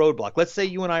you're the roadblock, let's say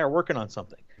you and I are working on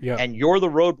something, and you're the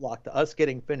roadblock to us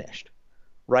getting finished,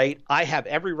 right? I have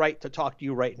every right to talk to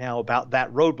you right now about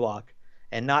that roadblock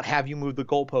and not have you move the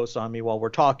goalposts on me while we're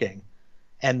talking.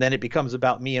 And then it becomes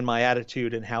about me and my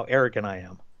attitude and how arrogant I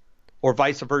am, or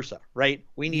vice versa, right?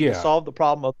 We need to solve the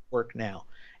problem of work now.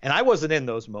 And I wasn't in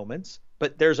those moments,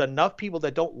 but there's enough people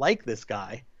that don't like this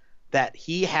guy that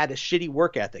he had a shitty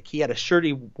work ethic. He had a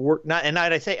shitty work, and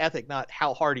I say ethic, not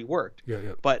how hard he worked,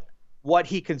 but what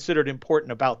he considered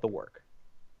important about the work.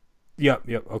 Yep,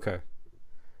 okay.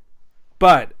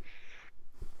 But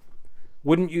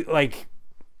wouldn't you like?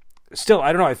 Still,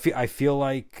 I don't know. I feel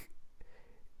like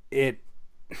it.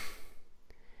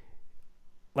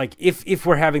 Like if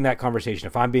we're having that conversation,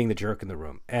 if I'm being the jerk in the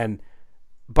room,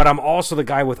 but I'm also the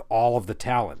guy with all of the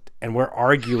talent, and we're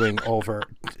arguing over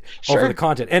the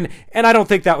content, and I don't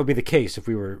think that would be the case if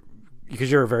we were, because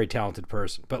you're a very talented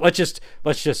person. But let's just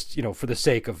for the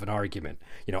sake of an argument,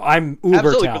 I'm uber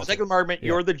absolutely talented. For the sake of an argument,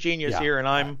 you're the genius here, and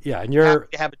I'm and you're happy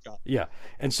to have a job. Yeah,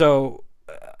 and so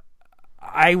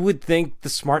I would think the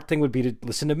smart thing would be to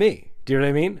listen to me. Do you know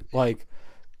what I mean? Like,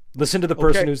 Listen to the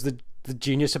person who's the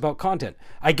genius about content.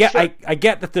 I get Sure. I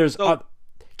get that there's So,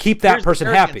 keep that here's the person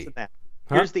arrogance happy. in that.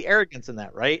 Huh? Here's the arrogance in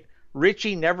that, right?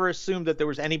 Richie never assumed that there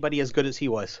was anybody as good as he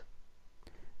was.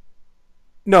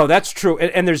 No, that's true.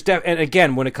 And there's and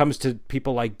again, when it comes to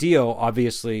people like Dio,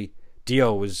 obviously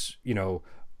Dio was,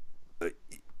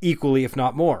 equally, if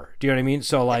not more. Do you know what I mean?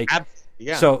 So like,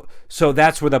 Yeah. so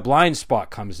that's where the blind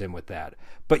spot comes in with that.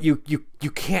 But you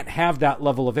can't have that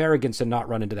level of arrogance and not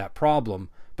run into that problem.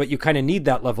 But you kind of need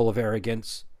that level of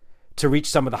arrogance to reach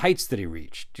some of the heights that he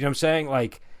reached. Do you know what I'm saying?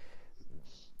 Like,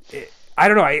 I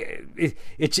don't know.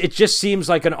 It just seems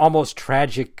like an almost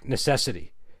tragic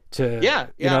necessity to,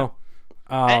 you know.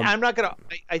 I'm not gonna.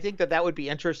 I think that would be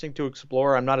interesting to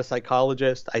explore. I'm not a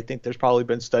psychologist. I think there's probably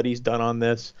been studies done on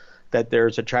this, that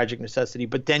there's a tragic necessity.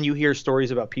 But then you hear stories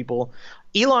about people.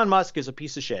 Elon Musk is a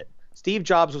piece of shit. Steve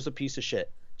Jobs was a piece of shit.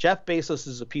 Jeff Bezos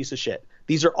is a piece of shit.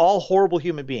 These are all horrible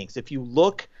human beings. If you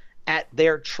look at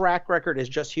their track record as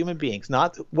just human beings,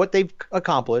 not what they've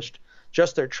accomplished,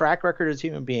 just their track record as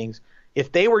human beings.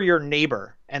 If they were your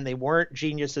neighbor and they weren't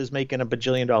geniuses making $1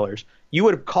 bajillion, you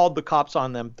would have called the cops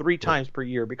on them 3 times per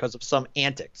year because of some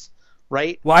antics,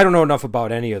 right? Well, I don't know enough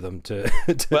about any of them to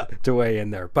weigh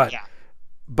in there, but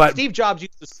Steve Jobs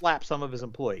used to slap some of his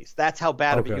employees. That's how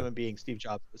bad of a human being Steve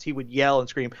Jobs was. He would yell and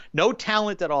scream. No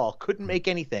talent at all. Couldn't make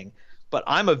anything. But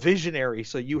I'm a visionary,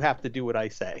 so you have to do what I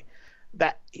say.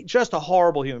 That just a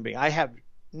horrible human being. I have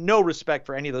no respect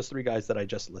for any of those 3 guys that I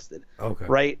just listed. Okay.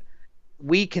 Right?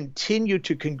 We continue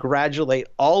to congratulate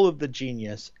all of the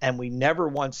genius, and we never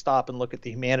once stop and look at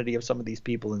the humanity of some of these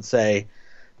people and say,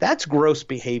 that's gross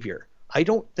behavior. I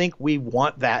don't think we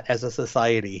want that as a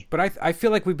society. But I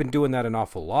feel like we've been doing that an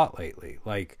awful lot lately.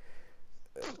 Like,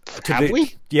 have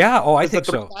we? Yeah. Oh, I think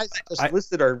so. The 3 guys I just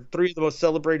listed are 3 of the most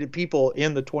celebrated people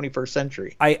in the 21st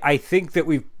century. I think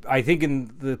that I think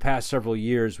in the past several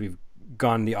years we've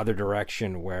gone the other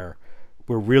direction where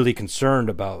we're really concerned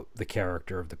about the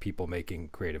character of the people making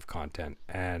creative content.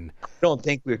 And I don't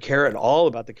think we care at all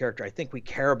about the character. I think we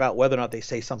care about whether or not they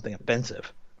say something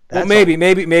offensive. Well, maybe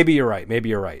you're right. Maybe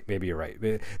you're right.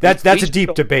 That's a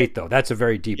deep debate, though. That's a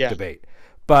very deep debate.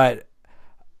 But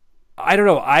I don't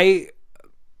know.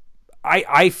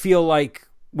 I feel like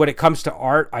when it comes to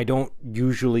art, I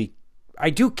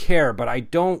do care, but I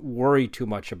don't worry too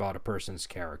much about a person's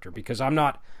character because I'm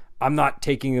not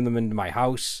taking them into my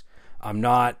house. I'm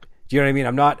not. Do you know what I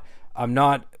mean? I'm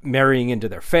not marrying into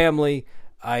their family.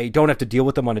 I don't have to deal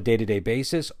with them on a day-to-day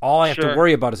basis. All I have to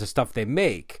worry about is the stuff they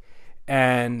make.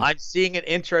 And I'm seeing an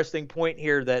interesting point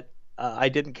here that I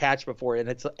didn't catch before, and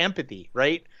it's empathy,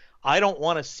 right? I don't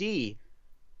want to see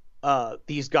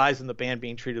these guys in the band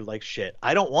being treated like shit.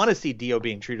 I don't want to see Dio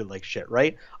being treated like shit,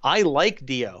 right? I like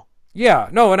Dio. Yeah,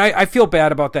 no, and I feel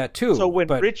bad about that too. So when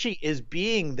Richie is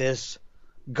being this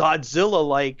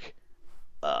Godzilla-like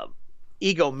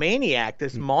egomaniac,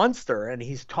 this monster, and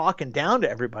he's talking down to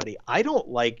everybody, I don't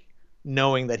like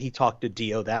knowing that he talked to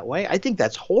Dio that way. I think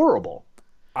that's horrible.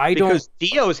 Because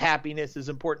Dio's happiness is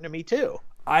important to me too.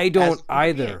 I don't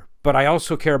either, but I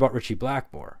also care about Richie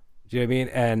Blackmore. Do you know what I mean?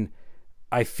 And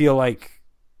I feel like,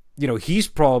 he's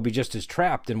probably just as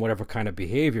trapped in whatever kind of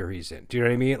behavior he's in. Do you know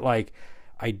what I mean? Like,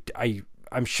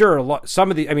 I'm sure some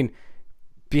of the,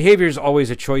 behavior is always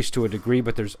a choice to a degree,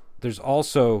 but there's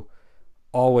also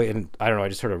always, and I don't know, I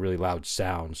just heard a really loud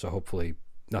sound, so hopefully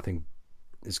nothing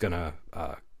is gonna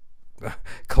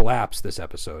collapse this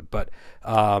episode. But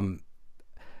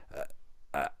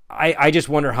I just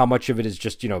wonder how much of it is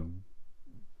just,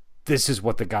 this is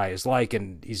what the guy is like,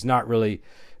 and he's not really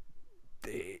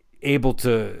able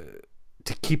to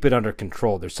keep it under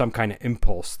control. There's some kind of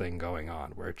impulse thing going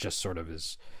on where it just sort of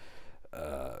is,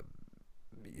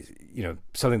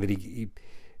 something that he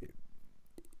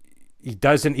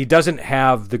doesn't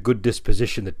have the good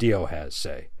disposition that Dio has,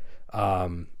 say.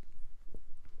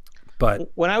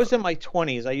 But when I was in my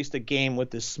 20s, I used to game with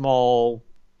this small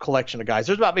collection of guys.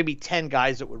 There's about maybe 10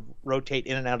 guys that would rotate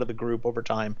in and out of the group over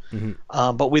time.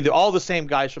 Mm-hmm. But with all the same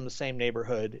guys from the same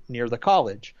neighborhood near the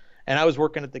college. And I was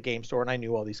working at the game store, and I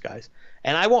knew all these guys.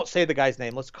 And I won't say the guy's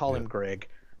name. Let's call him Greg,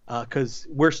 because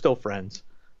we're still friends.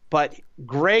 But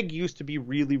Greg used to be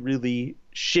really, really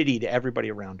shitty to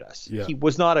everybody around us. Yeah. He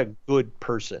was not a good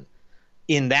person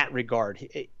in that regard.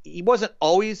 He wasn't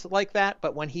always like that,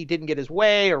 but when he didn't get his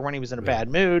way or when he was in a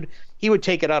bad mood, he would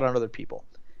take it out on other people.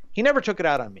 He never took it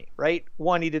out on me, right?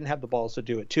 1, he didn't have the balls to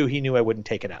do it. 2, he knew I wouldn't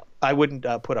take it out. I wouldn't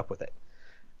put up with it.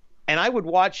 And I would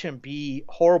watch him be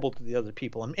horrible to the other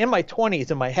people. And in my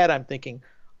 20s, in my head, I'm thinking,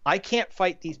 I can't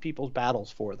fight these people's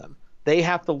battles for them. They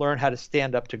have to learn how to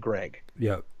stand up to Greg.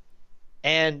 Yeah.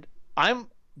 And I'm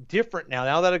different now.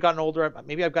 Now that I've gotten older,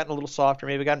 maybe I've gotten a little softer,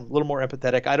 maybe I've gotten a little more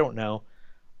empathetic. I don't know.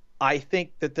 I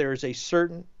think that there's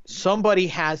somebody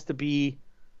has to be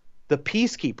the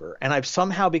peacekeeper, and I've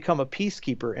somehow become a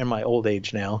peacekeeper in my old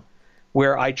age now,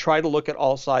 where I try to look at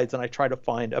all sides and I try to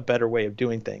find a better way of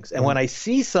doing things. And when I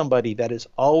see somebody that is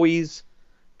always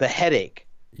the headache,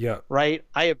 right?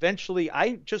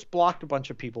 I just blocked a bunch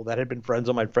of people that had been friends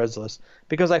on my friends list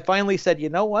because I finally said, you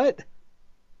know what?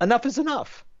 Enough is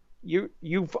enough.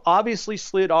 You've obviously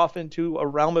slid off into a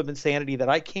realm of insanity that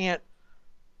I can't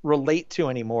relate to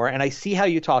anymore. And I see how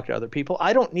you talk to other people.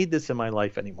 I don't need this in my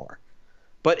life anymore.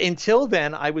 But until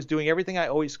then, I was doing everything I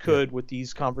always could with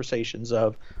these conversations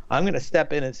of, I'm going to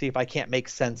step in and see if I can't make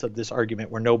sense of this argument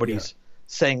where nobody's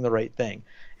saying the right thing.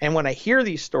 And when I hear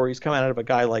these stories come out of a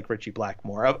guy like Ritchie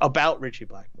Blackmore, about Ritchie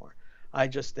Blackmore, I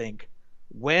just think,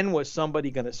 when was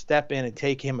somebody going to step in and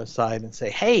take him aside and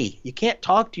say, hey, you can't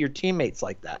talk to your teammates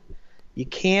like that. You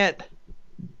can't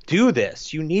do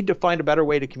this. You need to find a better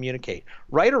way to communicate.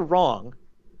 Right or wrong,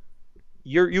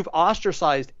 you've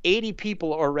ostracized 80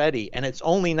 people already, and it's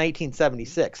only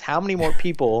 1976. How many more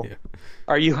people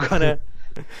are you gonna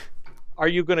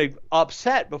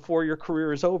upset before your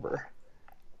career is over?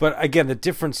 But again, the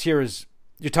difference here is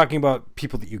you're talking about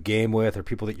people that you game with or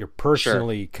people that you're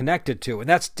personally connected to, and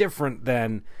that's different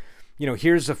than,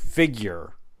 here's a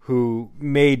figure who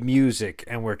made music,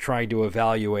 and we're trying to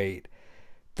evaluate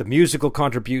the musical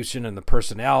contribution and the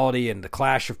personality and the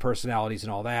clash of personalities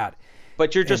and all that.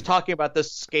 But you're just talking about the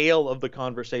scale of the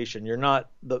conversation. You're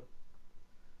not the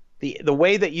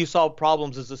way that you solve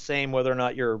problems is the same whether or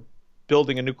not you're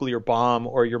building a nuclear bomb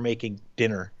or you're making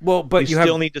dinner. Well, but you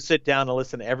still need to sit down and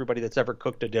listen to everybody that's ever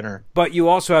cooked a dinner. But you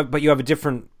have a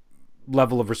different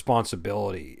level of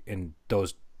responsibility in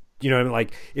those.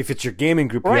 Like if it's your gaming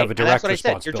group, you have a direct responsibility. That's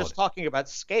what I said. You're just talking about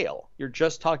scale. You're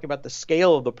just talking about the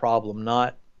scale of the problem,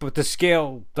 not. But the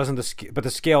scale But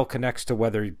the scale connects to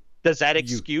whether. Does that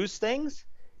excuse things?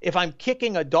 If I'm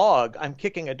kicking a dog, I'm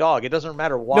kicking a dog. It doesn't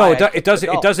matter why. No, it doesn't.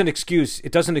 It doesn't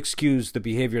excuse the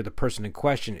behavior of the person in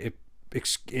question.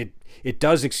 It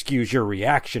does excuse your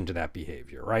reaction to that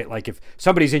behavior, right? Like if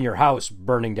somebody's in your house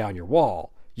burning down your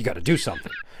wall, you got to do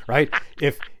something, right?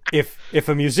 If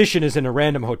a musician is in a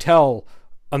random hotel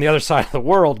on the other side of the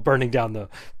world burning down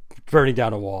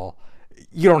a wall,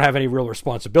 you don't have any real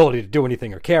responsibility to do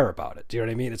anything or care about it. Do you know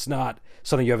what I mean? It's not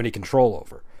something you have any control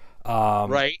over.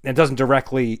 Right. And it doesn't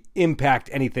directly impact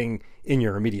anything in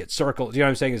your immediate circle. Do you know what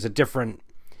I'm saying? It's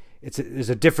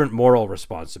a different moral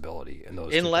responsibility in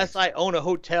those. Unless I own a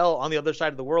hotel on the other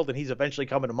side of the world and he's eventually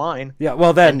coming to mine. Yeah.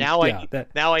 Well, then now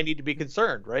I need to be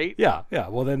concerned, right? Yeah. Yeah.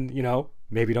 Well, then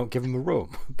maybe don't give him a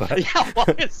room. But yeah. Well,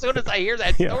 as soon as I hear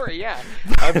that story,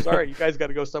 I'm sorry, you guys got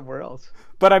to go somewhere else.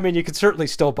 But I mean, you can certainly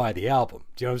still buy the album.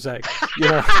 Do you know what I'm saying?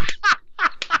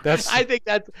 I think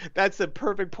that's the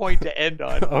perfect point to end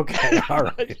on. Okay, all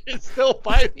right. It's still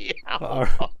buy the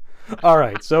album. All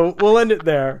right, so we'll end it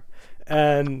there,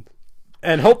 and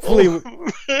hopefully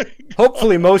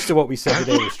most of what we said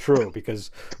today was true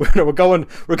because we're going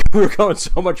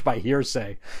so much by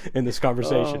hearsay in this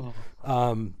conversation.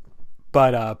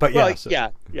 But yeah,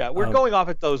 we're going off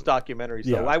at those documentaries.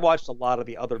 So I watched a lot of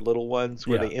the other little ones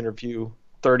where they interview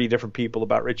 30 different people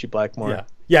about Ritchie Blackmore.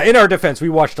 Yeah. In our defense, we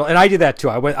watched, and I did that too.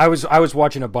 I was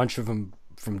watching a bunch of them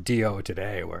from Dio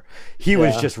today, where he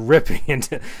was just ripping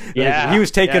into. He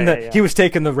was taking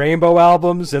the Rainbow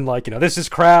albums and this is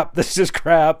crap. Yeah.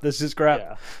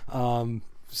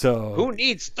 So who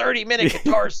needs 30-minute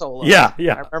guitar solo? Yeah.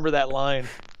 I remember that line.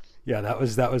 Yeah,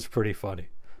 that was pretty funny.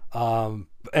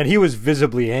 And he was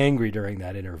visibly angry during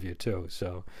that interview too.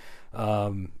 So.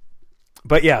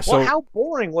 But yeah, so how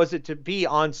boring was it to be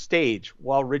on stage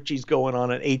while Ritchie's going on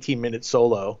an 18-minute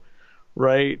solo,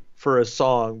 right, for a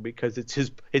song because it's his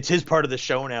part of the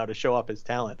show now to show off his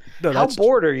talent. No, how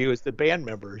bored are you as the band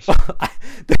members?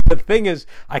 The thing is,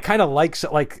 I kind of like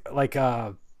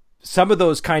some of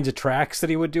those kinds of tracks that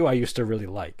he would do. I used to really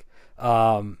like,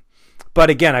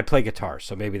 but again, I play guitar,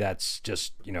 so maybe that's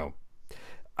just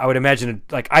I would imagine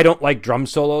I don't like drum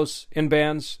solos in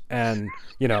bands, and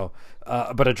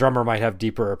but a drummer might have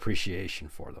deeper appreciation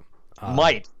for them.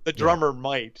 The drummer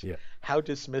might. Yeah. How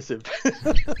dismissive.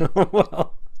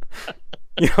 Well,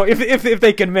 if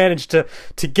they can manage to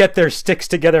get their sticks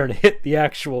together and hit the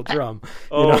actual drum.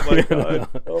 My god!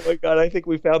 Oh my god! I think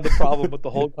we found the problem with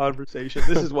the whole conversation.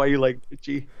 This is why you like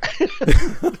Ritchie.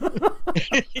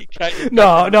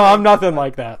 No, I'm nothing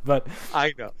like that. But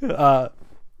I know.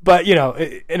 But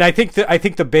and I think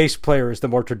the bass player is the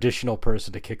more traditional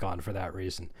person to kick on for that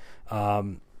reason. But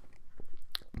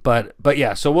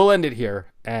yeah, so we'll end it here,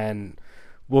 and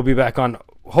we'll be back on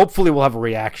hopefully we'll have a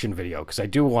reaction video, because I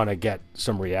do want to get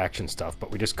some reaction stuff,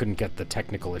 but we just couldn't get the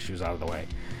technical issues out of the way.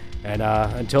 And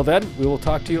until then, we will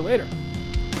talk to you later.